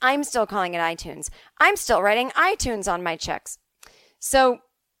Podcasts. I'm still calling it iTunes. I'm still writing iTunes on my checks. So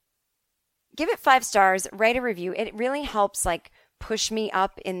give it 5 stars, write a review. It really helps push me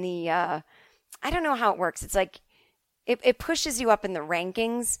up in the, I don't know how it works. It's it pushes you up in the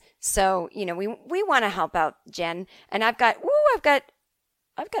rankings. So, we want to help out Jen. And I've got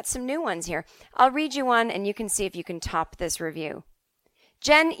some new ones here. I'll read you one and you can see if you can top this review.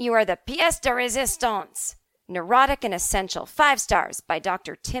 Jen, you are the pièce de résistance. Neurotic and Essential, 5 stars by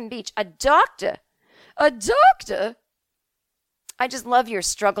Dr. Tim Beach. A doctor? A doctor? I just love your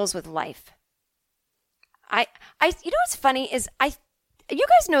struggles with life. You know what's funny is you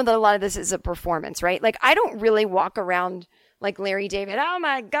guys know that a lot of this is a performance, right? I don't really walk around like Larry David. Oh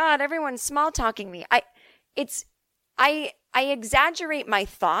my God, everyone's small talking me. I exaggerate my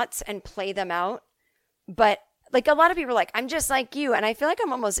thoughts and play them out, but a lot of people are like, I'm just like you. And I feel like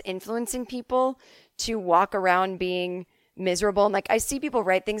I'm almost influencing people to walk around being miserable. And I see people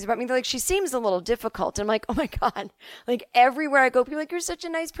write things about me. They're like, she seems a little difficult. And I'm like, oh my God. Everywhere I go, people are like, you're such a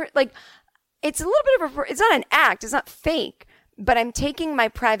nice person. It's a little bit of it's not an act. It's not fake, but I'm taking my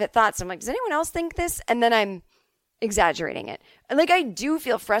private thoughts. I'm like, does anyone else think this? And then I'm exaggerating it. And I do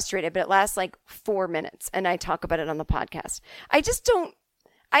feel frustrated, but it lasts 4 minutes and I talk about it on the podcast. I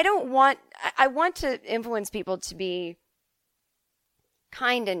want to influence people to be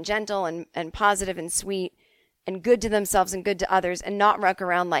kind and gentle and positive and sweet and good to themselves and good to others and not walk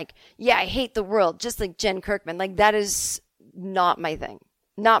around yeah, I hate the world, just like Jen Kirkman. That is not my thing.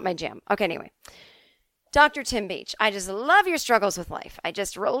 Not my jam. Okay, anyway. Dr. Tim Beach, I just love your struggles with life. I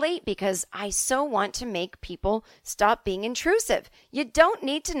just relate because I so want to make people stop being intrusive. You don't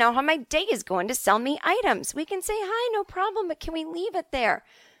need to know how my day is going to sell me items. We can say hi, no problem, but can we leave it there?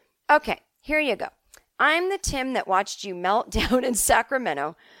 Okay, here you go. I'm the Tim that watched you melt down in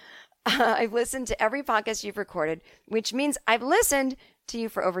Sacramento. I've listened to every podcast you've recorded, which means I've listened to you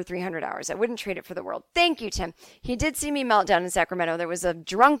for over 300 hours. I wouldn't trade it for the world. Thank you, Tim. He did see me melt down in Sacramento. There was a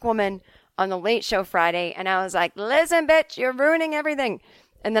drunk woman on the Late Show Friday, and I was like, listen, bitch, you're ruining everything.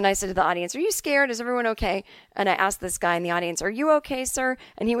 And then I said to the audience, are you scared? Is everyone okay? And I asked this guy in the audience, are you okay, sir?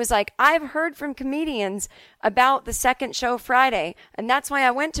 And he was like, I've heard from comedians about the second show Friday, and that's why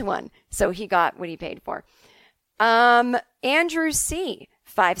I went to one. So he got what he paid for. Andrew C.,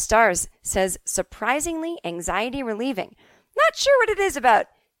 5 stars, says, surprisingly anxiety relieving. Not sure what it is about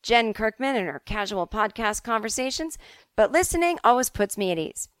Jen Kirkman and her casual podcast conversations, but listening always puts me at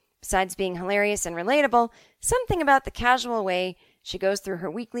ease. Besides being hilarious and relatable, something about the casual way she goes through her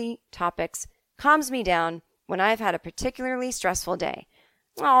weekly topics calms me down when I've had a particularly stressful day.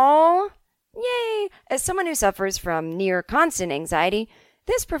 Oh, yay! As someone who suffers from near constant anxiety,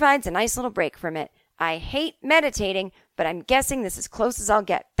 this provides a nice little break from it. I hate meditating, but I'm guessing this is as close as I'll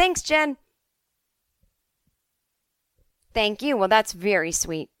get. Thanks, Jen. Thank you. Well, that's very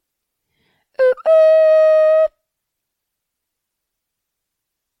sweet. Oop, oop.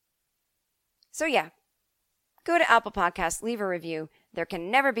 So yeah, go to Apple Podcasts, leave a review. There can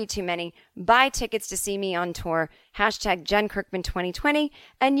never be too many. Buy tickets to see me on tour. Hashtag Jen Kirkman 2020.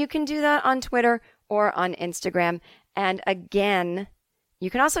 And you can do that on Twitter or on Instagram. And again, You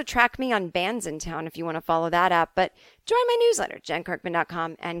can also track me on Bands in Town if you want to follow that app, but join my newsletter,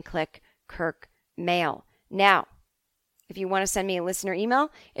 JenKirkman.com, and click Kirk Mail. Now, if you want to send me a listener email,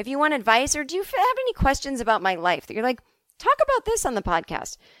 if you want advice, or do you have any questions about my life that you're like, talk about this on the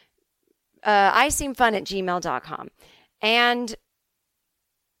podcast, iseemfun@gmail.com. And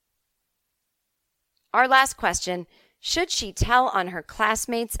our last question, should she tell on her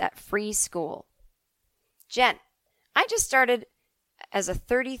classmates at free school? Jen, I just started as a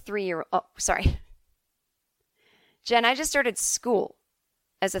 33-year-old. Oh, sorry. Jen, I just started school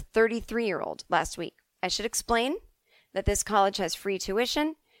as a 33-year-old last week. I should explain that this college has free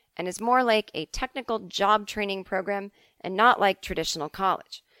tuition and is more like a technical job training program and not like traditional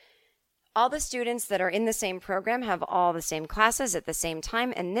college. All the students that are in the same program have all the same classes at the same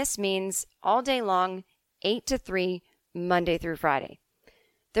time, and this means all day long, 8 to 3, Monday through Friday.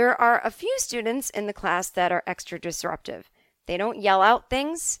 There are a few students in the class that are extra disruptive. They yell out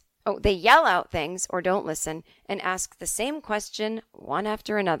things or don't listen and ask the same question one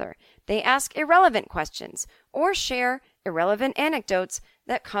after another. They ask irrelevant questions or share irrelevant anecdotes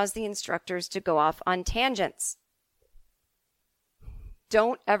that cause the instructors to go off on tangents.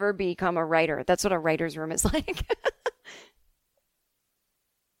 Don't ever become a writer. That's what a writer's room is like.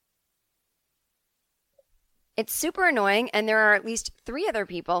 It's super annoying, and there are at least 3 other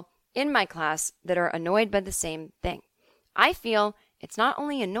people in my class that are annoyed by the same thing. I feel it's not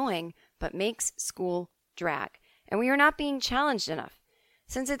only annoying, but makes school drag, and we are not being challenged enough.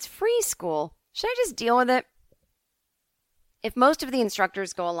 Since it's free school, should I just deal with it? If most of the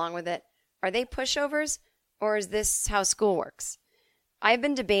instructors go along with it, are they pushovers, or is this how school works? I've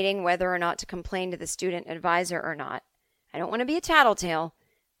been debating whether or not to complain to the student advisor or not. I don't want to be a tattletale,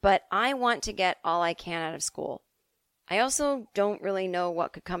 but I want to get all I can out of school. I also don't really know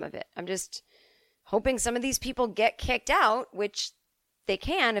what could come of it. I'm just hoping some of these people get kicked out, which they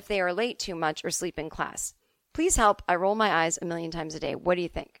can if they are late too much or sleep in class. Please help. I roll my eyes 1,000,000 times a day. What do you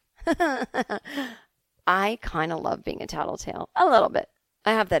think? I kind of love being a tattletale. A little bit.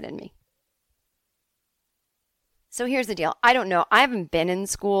 I have that in me. So here's the deal. I don't know. I haven't been in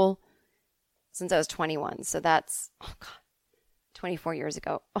school since I was 21. So that's, 24 years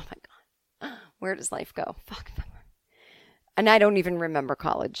ago. Oh my God. Where does life go? Fuck. And I don't even remember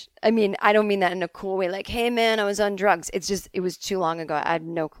college. I mean, I don't mean that in a cool way. Like, hey man, I was on drugs. It's just, it was too long ago. I had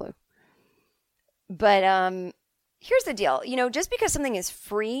no clue. But here's the deal. Just because something is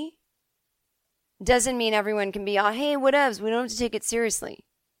free doesn't mean everyone can be, oh, hey, whatevs. We don't have to take it seriously.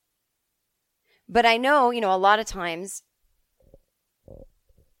 But I know, a lot of times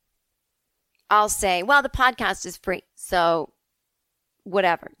I'll say, well, the podcast is free. So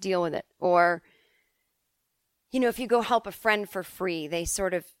whatever, deal with it. Or, if you go help a friend for free, they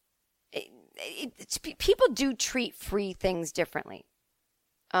sort of, people do treat free things differently.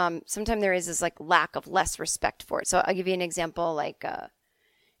 Sometimes there is this lack of less respect for it. So I'll give you an example.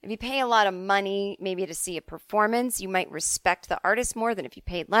 If you pay a lot of money, maybe to see a performance, you might respect the artist more than if you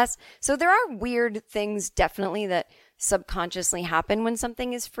paid less. So there are weird things definitely that subconsciously happen when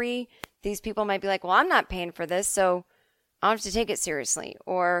something is free. These people might be like, well, I'm not paying for this, so I don't have to take it seriously,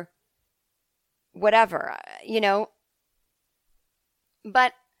 or whatever,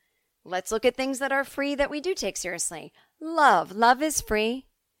 But let's look at things that are free that we do take seriously. Love. Love is free.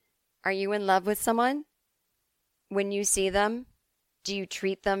 Are you in love with someone? When you see them, do you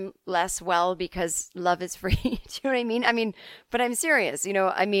treat them less well because love is free? Do you know what I mean? But I'm serious.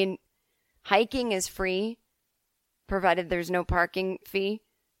 Hiking is free, provided there's no parking fee.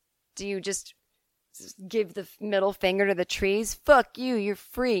 Do you just give the middle finger to the trees? Fuck you, you're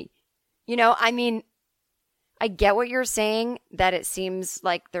free. I get what you're saying, that it seems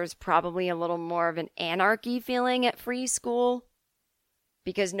like there's probably a little more of an anarchy feeling at free school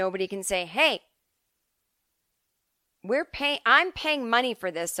because nobody can say, hey, I'm paying money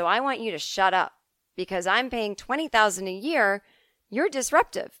for this, so I want you to shut up because I'm paying $20,000 a year. You're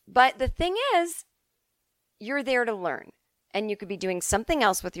disruptive. But the thing is, you're there to learn, and you could be doing something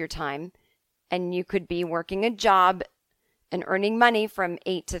else with your time, and you could be working a job and earning money from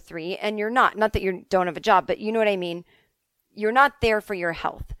 8 to 3, and you're not that you don't have a job, but you know what I mean? You're not there for your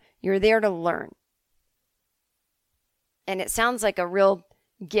health. You're there to learn. And it sounds like a real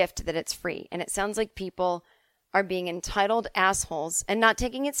gift that it's free, and it sounds like people are being entitled assholes and not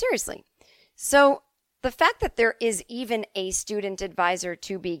taking it seriously. So the fact that there is even a student advisor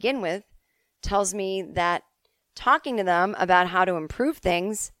to begin with tells me that talking to them about how to improve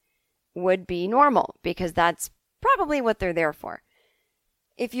things would be normal, because that's probably what they're there for.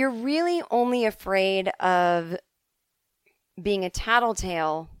 If you're really only afraid of being a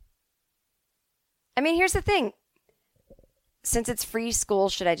tattletale, here's the thing. since it's free school,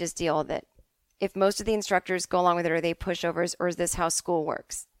 should I just deal with it? If most of the instructors go along with it, are they pushovers, or is this how school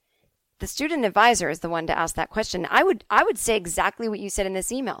works? The student advisor is the one to ask that question. I would say exactly what you said in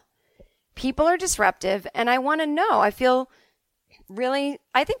this email. People are disruptive, and I want to know. I think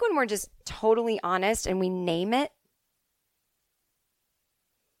when we're just totally honest and we name it,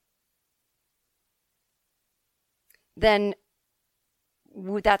 then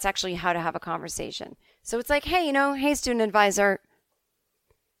that's actually how to have a conversation. So it's like, hey, hey, student advisor.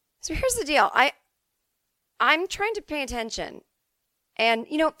 So here's the deal. I'm trying to pay attention. And,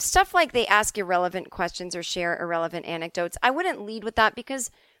 stuff like they ask irrelevant questions or share irrelevant anecdotes, I wouldn't lead with that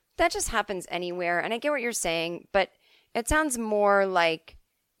because that just happens anywhere. And I get what you're saying, but it sounds more like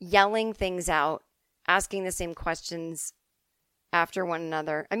yelling things out, asking the same questions after one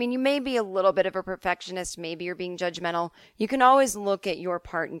another. I mean, you may be a little bit of a perfectionist. Maybe you're being judgmental. You can always look at your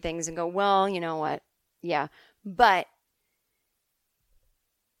part in things and go, well, you know what? Yeah. But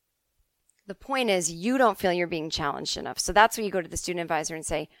the point is you don't feel you're being challenged enough. So that's where you go to the student advisor and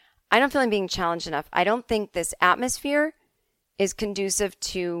say, I don't feel I'm being challenged enough. I don't think this atmosphere is conducive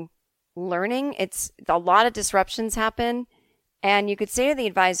to learning. It's a lot of disruptions happen. And you could say to the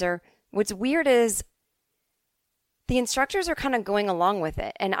advisor, what's weird is the instructors are kind of going along with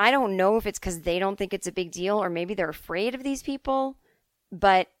it. And I don't know if it's because they don't think it's a big deal or maybe they're afraid of these people.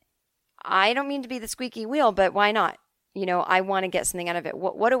 But I don't mean to be the squeaky wheel, but why not? I want to get something out of it.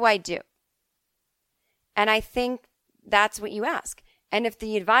 What do I do? And I think that's what you ask. And if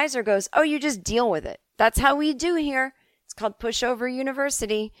the advisor goes, oh, you just deal with it. That's how we do here. It's called Pushover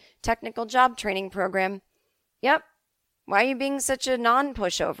University, Technical Job Training Program. Yep. Why are you being such a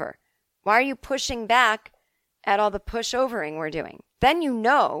non-pushover? Why are you pushing back at all the pushovering we're doing? Then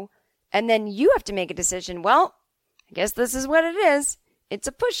and then you have to make a decision. Well, I guess this is what it is. It's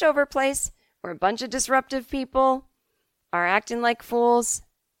a pushover place where a bunch of disruptive people are acting like fools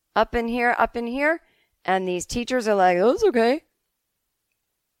up in here. And these teachers are like, oh, it's okay.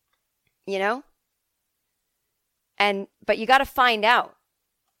 But you got to find out.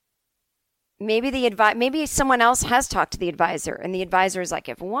 Maybe someone else has talked to the advisor, and the advisor is like,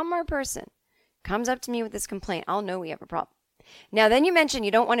 if one more person comes up to me with this complaint, I'll know we have a problem. Now, then you mentioned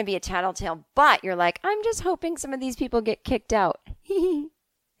you don't want to be a tattletale, but you're like, I'm just hoping some of these people get kicked out. You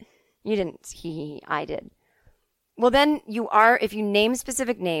didn't. I did. Well, then if you name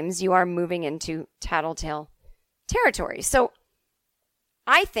specific names, you are moving into tattletale territory. So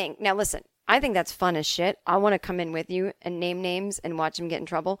I think that's fun as shit. I want to come in with you and name names and watch them get in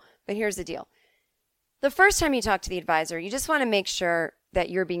trouble. But here's the deal. The first time you talk to the advisor, you just want to make sure that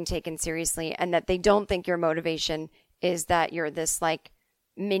you're being taken seriously and that they don't think your motivation is that you're this like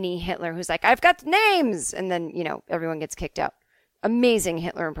mini Hitler who's like, I've got names. And then, everyone gets kicked out. Amazing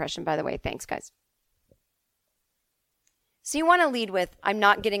Hitler impression, by the way. Thanks, guys. So you want to lead with, I'm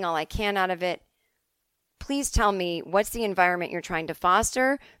not getting all I can out of it. Please tell me what's the environment you're trying to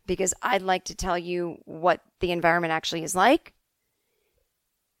foster, because I'd like to tell you what the environment actually is like.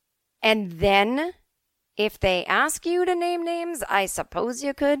 And then if they ask you to name names, I suppose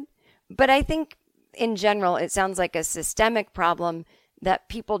you could. But I think in general, it sounds like a systemic problem that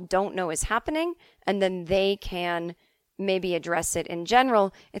people don't know is happening, and then they can maybe address it in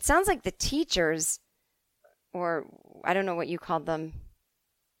general. It sounds like the teachers, or I don't know what you called them,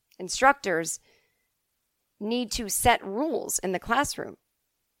 instructors, need to set rules in the classroom.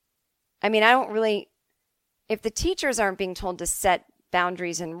 I mean, if the teachers aren't being told to set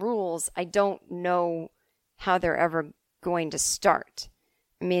boundaries and rules, I don't know how they're ever going to start.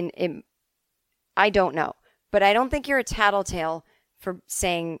 I mean, I don't know. But I don't think you're a tattletale for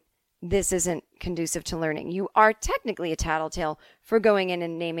saying this isn't conducive to learning. You are technically a tattletale for going in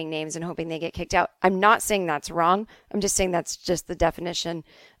and naming names and hoping they get kicked out. I'm not saying that's wrong. I'm just saying that's just the definition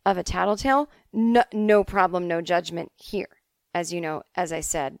of a tattletale. No problem, no judgment here. As you know, as I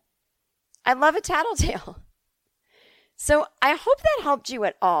said, I love a tattletale. So I hope that helped you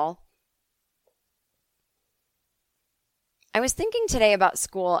at all. I was thinking today about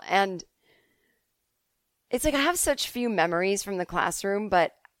school, and it's like I have such few memories from the classroom,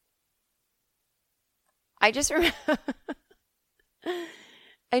 but I just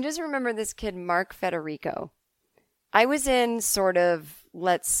remember this kid, Mark Federico. I was in sort of,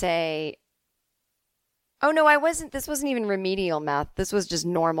 let's say, oh no, I wasn't. This wasn't even remedial math. This was just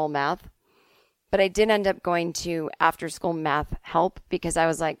normal math. But I did end up going to after school math help because I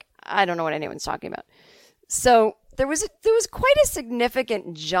was like, I don't know what anyone's talking about. So there was quite a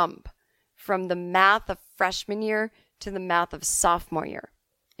significant jump from the math of freshman year to the math of sophomore year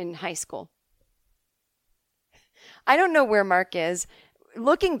in high school. I don't know where Mark is.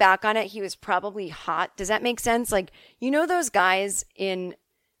 looking back on it, he was probably hot. Does that make sense? Like, you know those guys in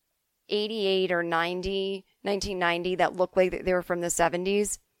 88 or 1990 that looked like they were from the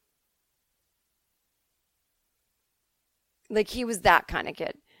 70s? Like, he was that kind of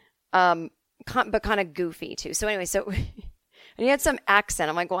kid. But kind of goofy too. So anyway, and he had some accent.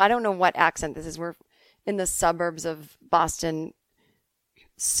 I'm like, well, I don't know what accent this is. We're in the suburbs of Boston,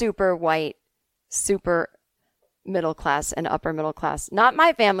 super white, super middle class and upper middle class. Not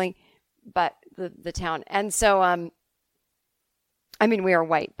my family, but the town. And so, I mean, we are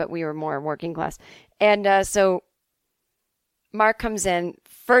white, but we were more working class. And so Mark comes in,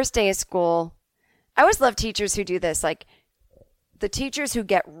 first day of school. I always love teachers who do this. Like, the teachers who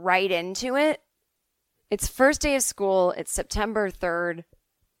get right into it. It's first day of school. It's September 3rd.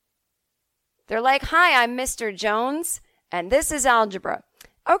 They're like, hi, I'm Mr. Jones, and this is algebra.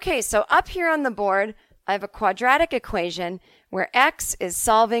 Okay, so up here on the board, I have a quadratic equation where x is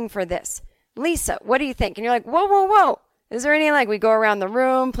solving for this. Lisa, what do you think? And you're like, whoa, whoa, whoa. Is there any, like, we go around the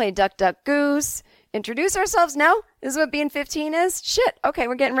room, play duck, duck, goose, introduce ourselves? No? This is what being 15 is? Shit. Okay,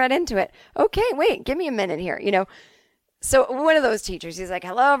 we're getting right into it. Okay, wait, give me a minute here, you know. So one of those teachers, he's like,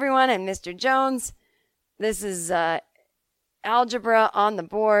 hello, everyone. I'm Mr. Jones. This is algebra on the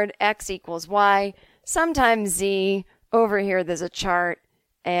board. X equals Y. Sometimes Z. Over here, there's a chart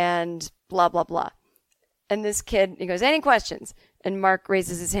and blah, blah, blah. And this kid, he goes, any questions? And Mark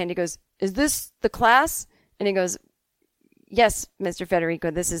raises his hand. He goes, is this the class? And he goes, yes, Mr.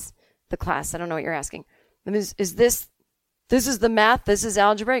 Federico, this is the class. I don't know what you're asking. And is this is the math? This is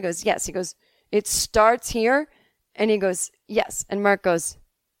algebra? He goes, yes. He goes, it starts here. And he goes, yes. And Mark goes,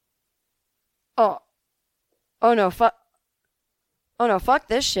 oh no, fuck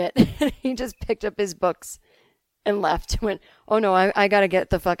this shit. He just picked up his books and left. Went, oh no, I got to get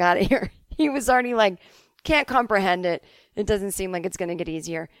the fuck out of here. He was already like, can't comprehend it. It doesn't seem like it's going to get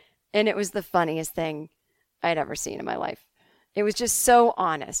easier. And it was the funniest thing I'd ever seen in my life. It was just so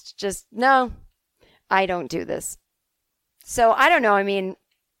honest. Just, no, I don't do this. So I don't know. I mean,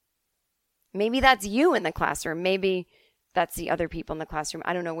 maybe that's you in the classroom. Maybe that's the other people in the classroom.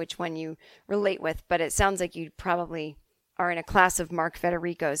 I don't know which one you relate with, but it sounds like you probably are in a class of Mark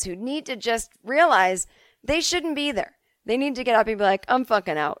Federicos who need to just realize they shouldn't be there. They need to get up and be like, I'm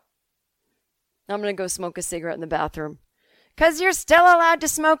fucking out. I'm going to go smoke a cigarette in the bathroom. Because you're still allowed to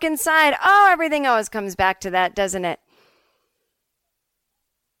smoke inside. Oh, everything always comes back to that, doesn't it?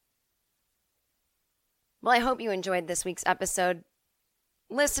 Well, I hope you enjoyed this week's episode.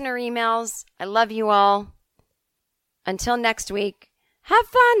 Listener emails. I love you all. Until next week, have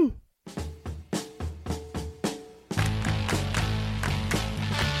fun.